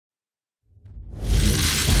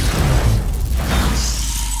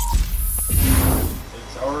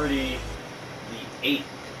8th.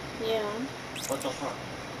 Yeah. What the fuck?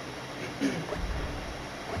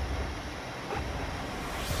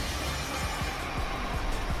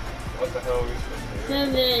 What the hell are we supposed to do? Then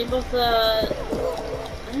they're able to,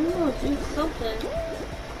 I don't know, do something.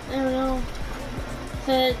 I don't know.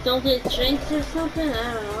 Said don't get drinks or something?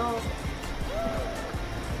 I don't know.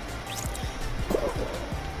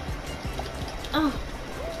 Oh.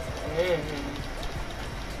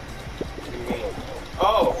 What do you mean?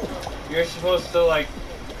 Oh! You're supposed to, like,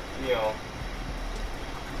 you know.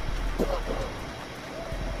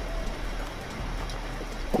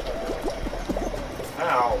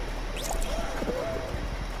 Ow.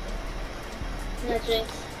 No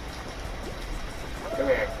drinks. Come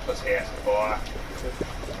here, pussy ass boy.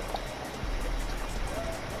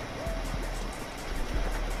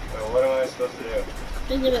 Well, what am I supposed to do? You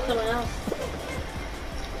can give it to someone else.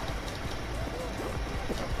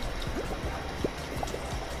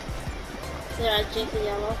 There, I drink the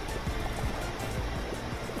yellow.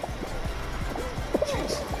 Jinx,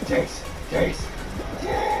 jinx, jinx,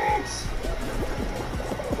 jinx!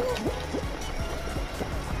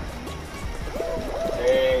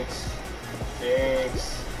 Jinx, jinx.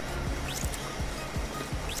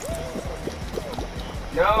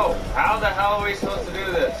 No! How the hell are we supposed to do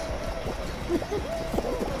this?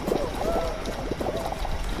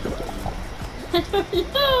 I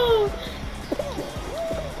don't know!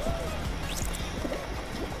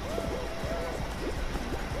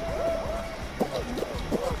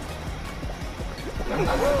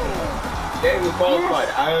 Okay, we qualified.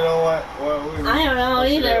 Yes. I don't know what we I don't know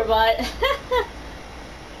either, but...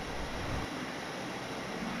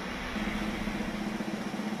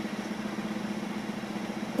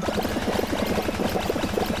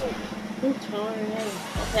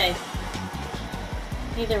 Okay.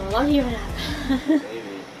 Either we're lucky or not.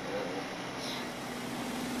 Maybe.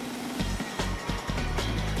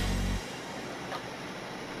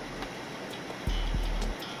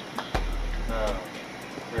 Oh,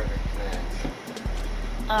 perfect match.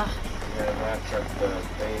 You gotta match up the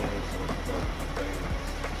things with the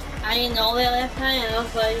things. I didn't know that last time, and I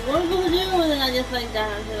was like, what are we gonna do? And then I just like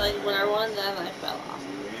down to like whatever one, then I fell off.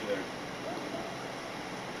 You either.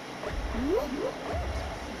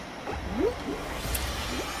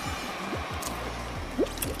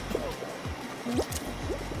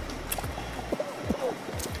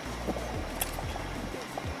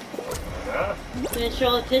 Yeah? Can you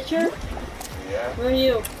show the picture? Yeah. Where are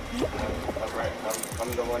you? I'm right.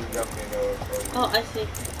 I'm the one jumping over. Oh, I see.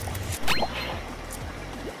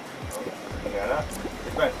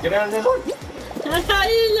 Get out of this one! I thought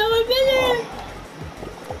you didn't know a picture!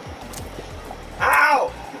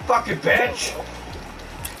 Ow! You fucking bitch!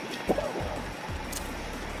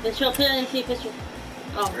 Then show a picture and see a picture.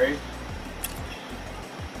 Oh. Great.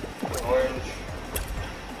 Orange.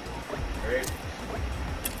 Great.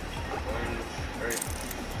 Orange. Great.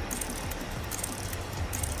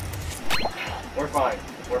 We're fine.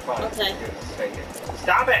 We're fine. Okay. Just take it.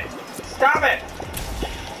 Stop it! Stop it!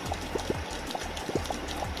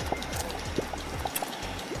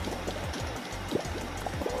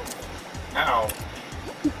 Ow.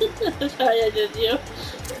 Sorry, I did you.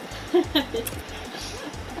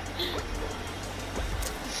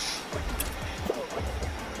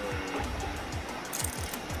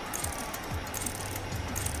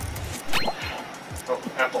 Oh,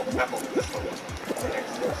 apple. This one.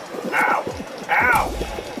 Ow! Ow!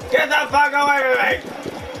 Get the fuck away from me!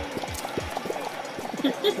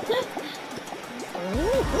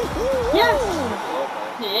 Yes!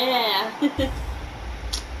 Yeah!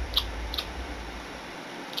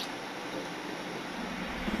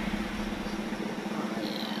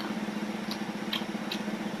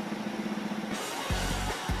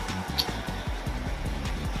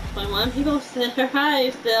 I want people to say hi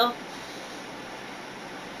still.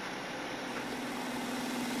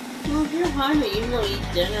 Well, if you're hungry, you can go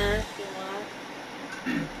eat dinner if you want.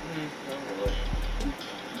 Not really.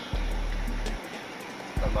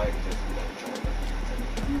 I might just munch on it.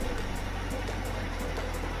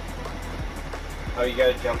 Oh, you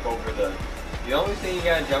gotta jump over the only thing you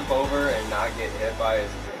gotta jump over and not get hit by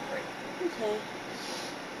is the drink thing.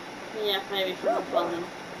 Okay. Yeah, maybe for no problem.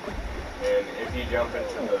 And if you jump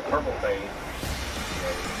into the purple thing,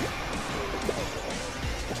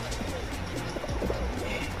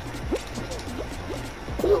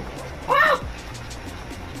 ah!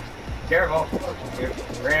 Careful! You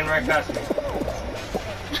ran right past me.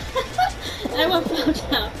 I won't fall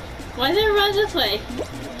down. Why did it run this way?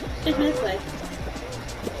 Take me this way.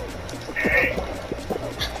 Hey!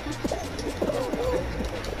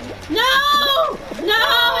 No! No!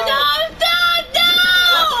 No! No! No!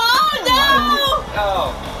 Oh no!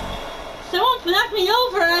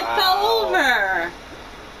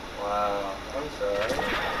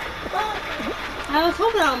 I was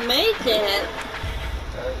hoping I'll make it.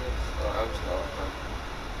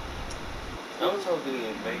 I was hoping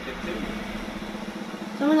you'd make it too.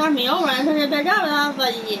 Someone knocked me over and I took it back up and I was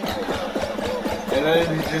like, yeah. And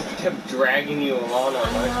then it just kept dragging you along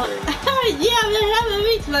on my screen. Yeah, it happened to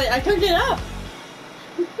me tonight. I took it up.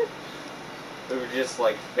 They were just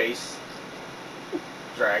like face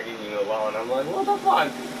dragging you along. I'm like, what the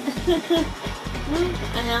fuck?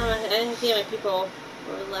 I didn't see how many people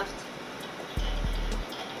were left.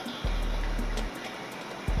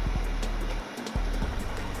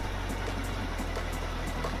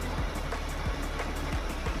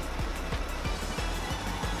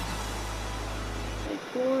 Like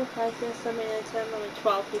 4, 5, 6, 7, 8, 9, 10, only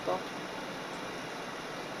 12 people.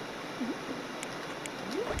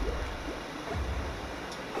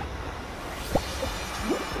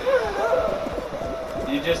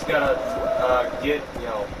 You just gotta get,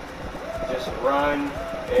 just run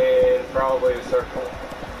in probably a circle.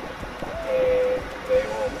 And they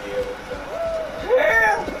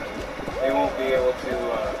won't be able to,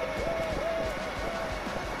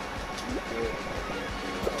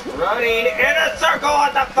 running in a circle,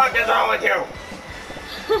 what the fuck is wrong with you?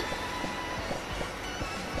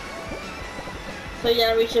 So you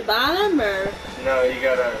gotta reach the bottom, or? No, you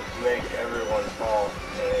gotta make everyone fall,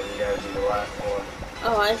 and then you gotta be the last one.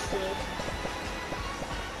 Oh, I see.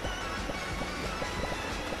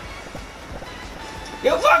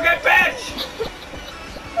 You fucking bitch!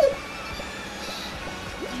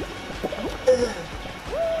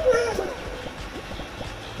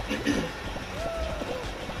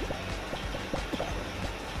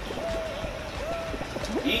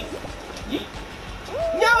 Yeet. Yeet.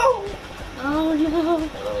 No! Oh no.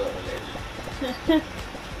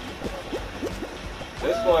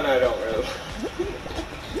 This one I don't really.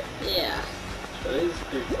 Yeah. But it is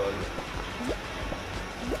pretty fun.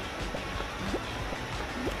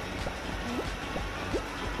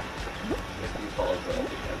 If he falls off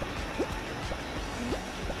again.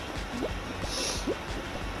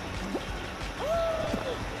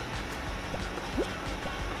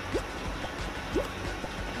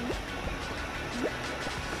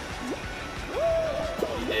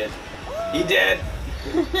 He did. He did!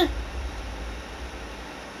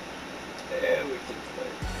 Yeah, we can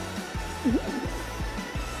play.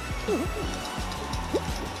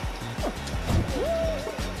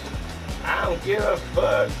 I don't give a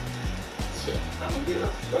fuck. Shit. I don't give a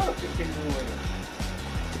fuck if he's a winner.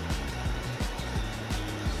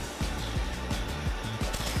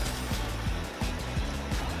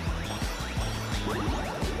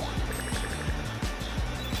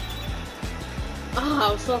 Oh,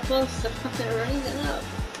 I was so close to fucking raising it up.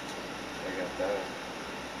 I got that.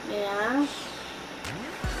 Yeah.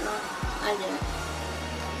 Oh, I did it.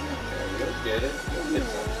 Yeah, you'll get it. You'll get Yeah,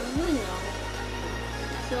 something. I know.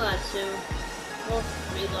 Still at 2. Well,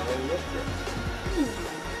 3 though. And you'll get it.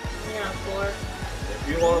 You're on 4. If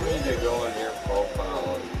you want me to go in your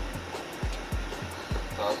profile and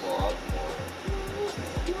top off more.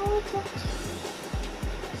 No, it's okay.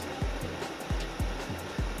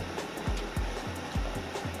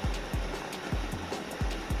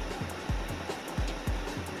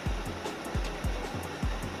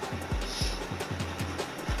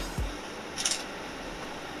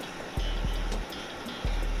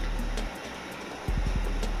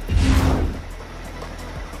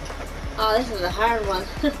 Oh, this is a hard one.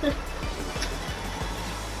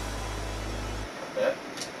 Bet.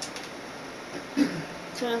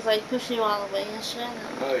 So it's like pushing you all the way and shit.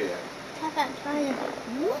 Oh yeah. Tap that fire.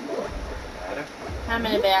 Matter? I'm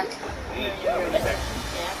in the back. Yeah.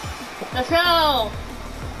 Let's go!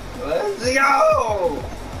 Let's go!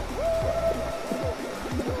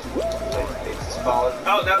 It's falling.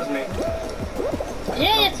 Oh, that was me.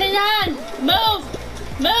 Yeah, it's on! Move!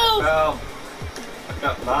 Move! Oh.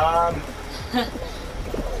 Mom.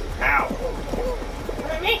 Ow.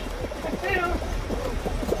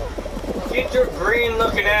 Get your green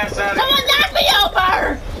looking ass out of here. Someone knock me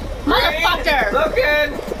over! Motherfucker! Green looking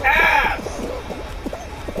ass!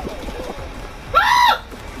 Ah!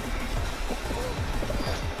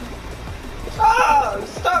 Oh, I'm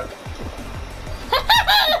stuck!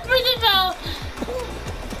 Freaking fell!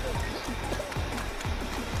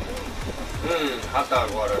 Hot dog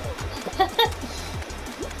water.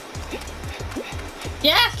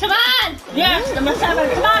 Yes, come on! Yes, number 7.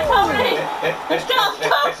 Come on, Tony! Let's go, let's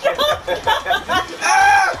go, let's go!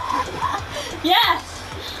 Ah! Yes!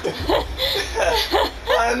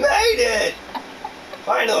 I made it!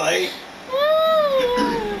 Finally!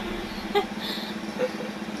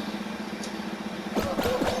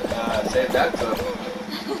 Save that clip.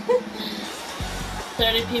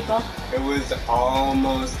 30 people. It was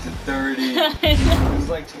almost 30. I It know. was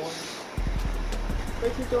like 20.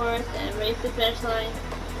 Break the doors and race the finish line.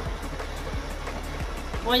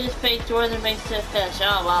 Boy, just fake doors and race to the finish.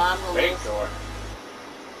 Oh, well, I'm gonna Fake lose. door.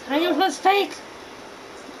 How you was fake?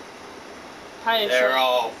 Probably They're sure.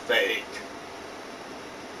 all fake.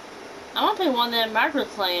 I want to play one that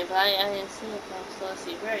Margaret's playing, but I didn't see it though, so let's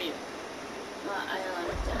see. Where are you? I don't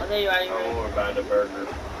understand. Oh, there you are. You're Oh, right. we're about to burger.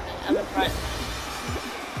 I'm gonna try.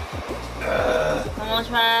 I'm gonna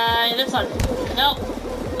try this one. Nope.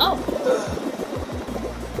 Oh!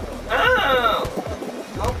 Ow!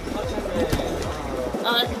 Don't touch me.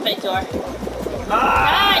 Oh, that's a fake door.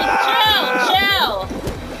 Ah! Guys, chill!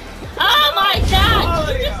 Oh my god!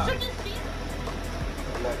 Oh, You yeah. just took his feet.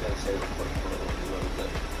 I'm not gonna say the first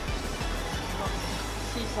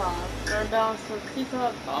Seesaw. Burn down some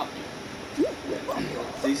seesaw coffee.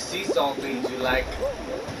 These seesaw things you like.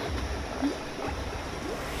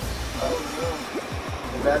 Oh no.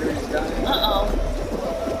 The battery's dying. Uh-oh.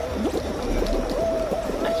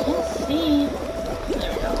 I can't see.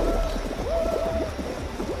 There we go.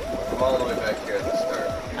 I'm all the way back here at the start.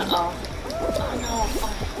 Uh-oh. Oh no.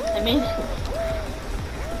 Oh, I made it.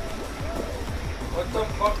 What the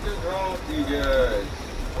fuck is wrong with you guys?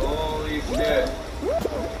 Holy shit.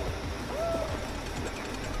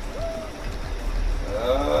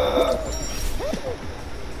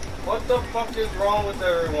 What the fuck is wrong with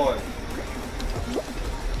everyone?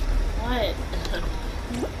 What?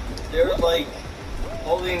 They're like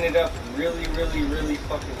holding it up really, really, really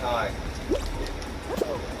fucking high.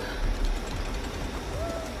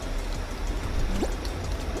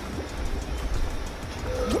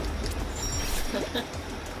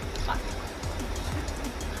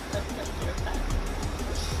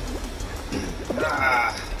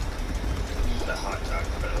 Ah, the hot dog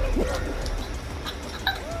burger.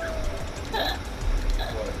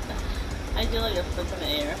 I do like a flip in the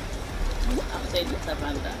air. I'll say this up when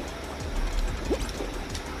I'm done.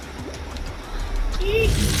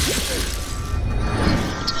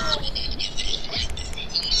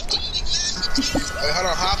 Wait, hold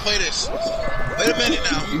on, how I play this? Wait a minute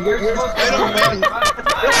now. You're supposed to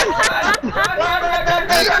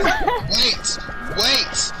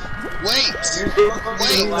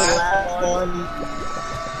Wait.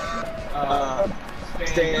 You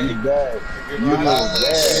dead. You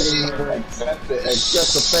dead. Accept it.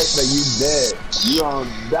 Accept the fact that you dead. You gonna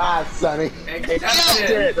die, Sonny. Accept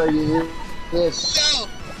it. So you this.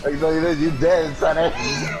 So you dead, Sonny.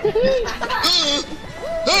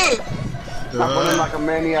 I'm running like a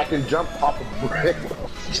maniac and jump off a brick.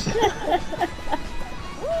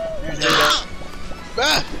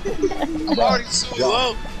 I'm already too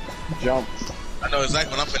low. Jump. I know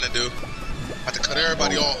exactly what I'm finna do. I have to cut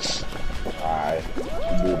everybody off. Alright,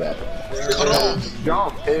 do that. Cut off.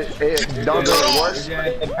 Jump. It don't do it work.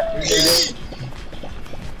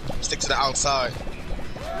 Stick to the outside.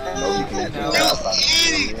 No, you can't do You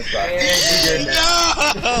that. idiot! No!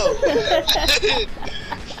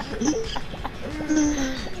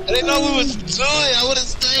 I didn't know we was doing. I would have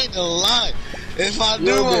stayed in the line. If I knew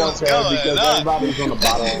You'll be what was okay going because on. everybody's on the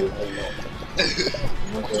bottom.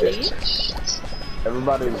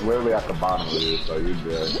 Everybody's literally at the bottom of you, so you're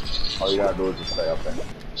good. All you gotta do is just stay up there.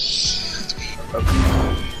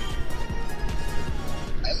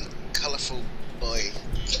 I'm a colorful boy.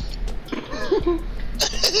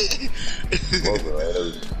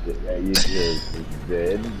 Yeah, you just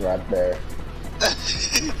dead right there.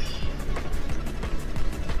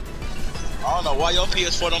 I don't know why your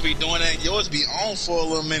PS4 don't be doing that. Yours be on for a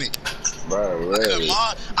little minute. Bro, really?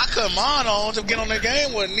 I cut mine on to get on the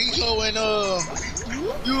game with Nico and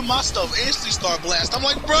you and my stuff instantly start blast. I'm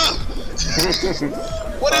like, bruh,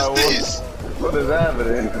 what is this? What is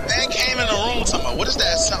happening? Man came in the room talking about, what is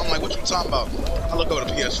that sound? I'm like, what you talking about? I look over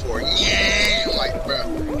the PS4. Yeah, I'm like, bruh,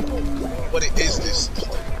 what is this?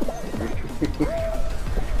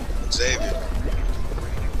 Xavier.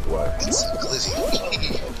 What? It's a glizzy.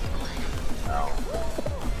 No.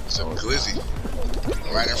 It's a glizzy.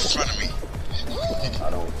 Right in front of me. I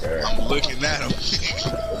don't care. I'm looking at him. If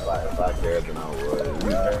I cared, then I would.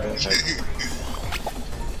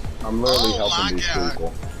 I'm literally helping these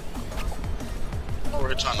people.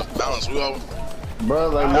 We're trying to balance. We all Bro,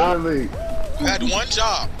 like literally. you had one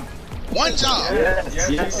job. One job.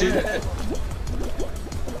 Yes, you did.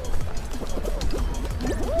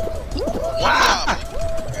 One job.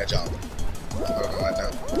 Bad job.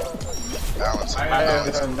 Balance.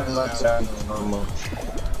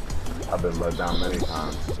 I've been let down many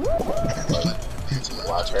times.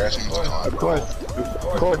 Watch her. Of course.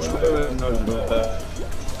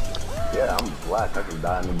 Yeah, I'm black. I can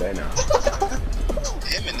die any day now.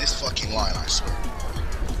 him in this fucking line, I swear.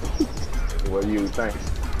 What do you think?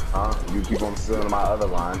 Huh? You keep on stealing my other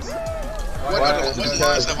lines. What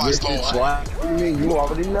lines have I stolen? What do you mean? You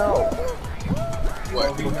already know.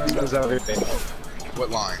 What? He knows everything. What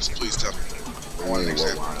lines? Please tell me. I want an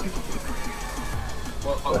example.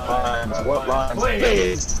 What lines?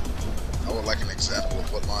 Please. I would like an example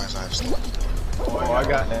of what lines I have stolen. Oh, I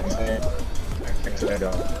got that, man. Actually, I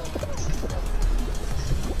don't.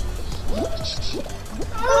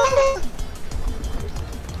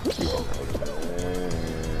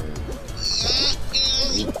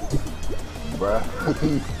 Bruh.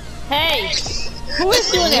 Hey! Who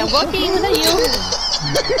is doing that? Rookie? Was that you?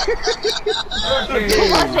 Who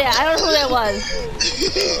was that? I don't know who that was.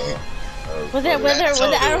 Was that Wither? I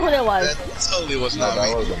don't know who that was. That totally was not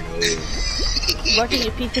me. Rookie,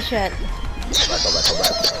 you piece of shit.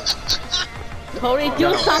 Cody,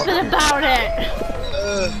 do something about it!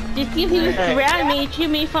 Just if you grab me, keep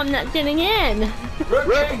me from not getting in.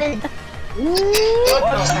 Rookie!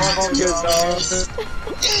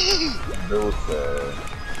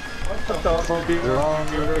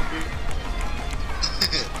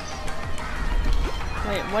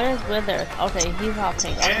 Wait, what is Wither? Okay, he's all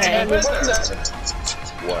pink. Okay.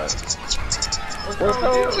 What?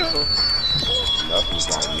 Nothing's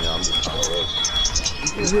wrong with me. I'm just trying to look.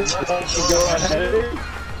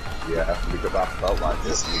 Yeah, because I felt like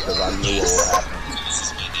this. Because I knew what would happen.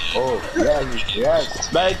 Oh, yes.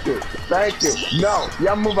 Thank you. No,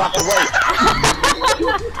 y'all move out the way.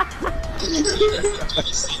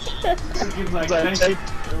 He's like,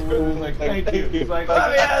 thank you. He's like,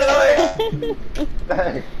 let me out of the way.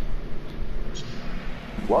 Dang.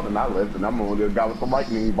 Well, then I lived, and I'm the only guy with the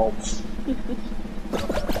lightning bolts.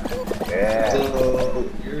 Yeah.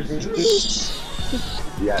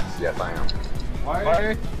 Yes, I am.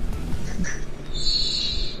 Why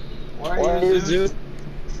are you Zeus?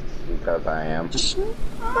 Because I am.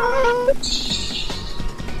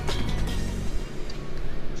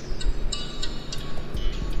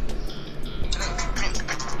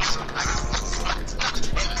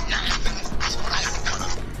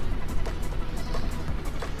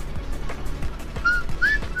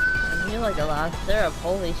 You're like a lot of syrup,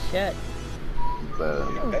 holy shit.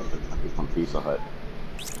 It's from Pizza Hut.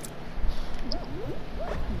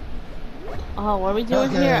 Oh, what are we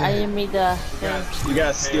doing here? I didn't read the thing. You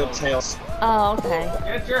gotta steal tails. Oh, okay.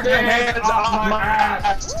 Get your hands off my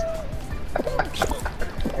ass!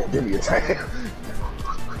 Give me a tail.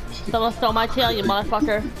 Someone stole my tail, you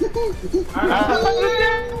motherfucker. Mind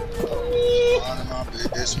my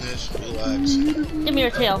business. Relax. Give me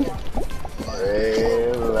your tail.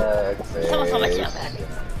 Relax. Someone stole my tail back.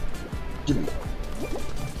 Give me.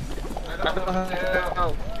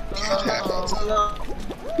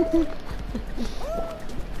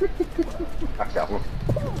 I got one.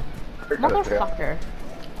 Motherfucker.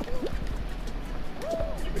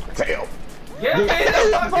 Tail. Give me the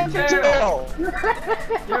fucking tail!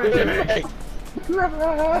 Give it to me.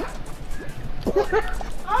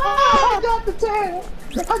 I got the tail.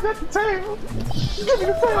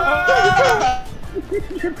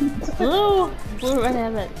 Give me the tail. Blue Red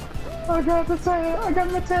Habit. I got the tail. I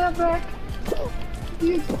got my tail back.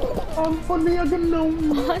 I'm funny as a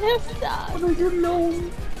gnome. What is that? Funny as a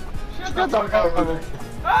gnome. Shut the fuck up.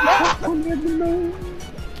 Funny as a gnome.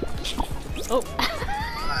 Oh.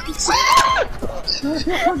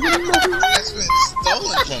 That's been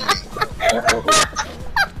stolen from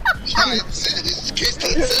me. I'm so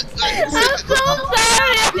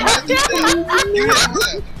sorry!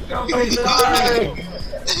 Don't be sorry!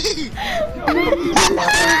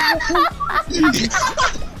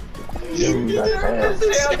 Give me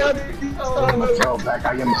that tail. Back. I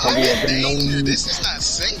am funny as a gnome. This is not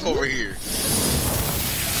safe over here.